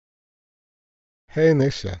Hey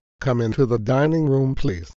Nisha, come into the dining room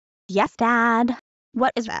please. Yes, Dad.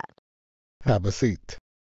 What is that? Have a seat.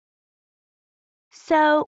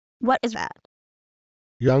 So, what is that?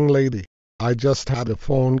 Young lady, I just had a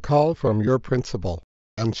phone call from your principal,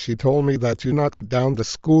 and she told me that you knocked down the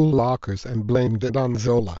school lockers and blamed it on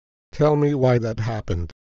Zola. Tell me why that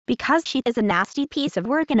happened. Because she is a nasty piece of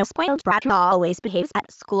work and a spoiled brat who always behaves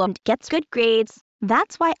at school and gets good grades.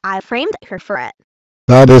 That's why I framed her for it.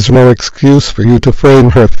 That is no excuse for you to frame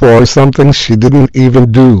her for something she didn't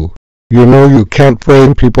even do. You know you can't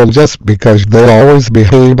frame people just because they always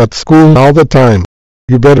behave at school all the time.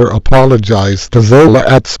 You better apologize to Zola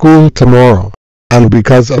at school tomorrow. And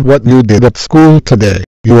because of what you did at school today,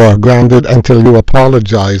 you are grounded until you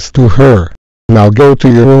apologize to her. Now go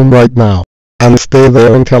to your room right now, and stay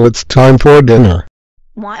there until it's time for dinner.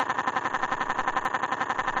 What?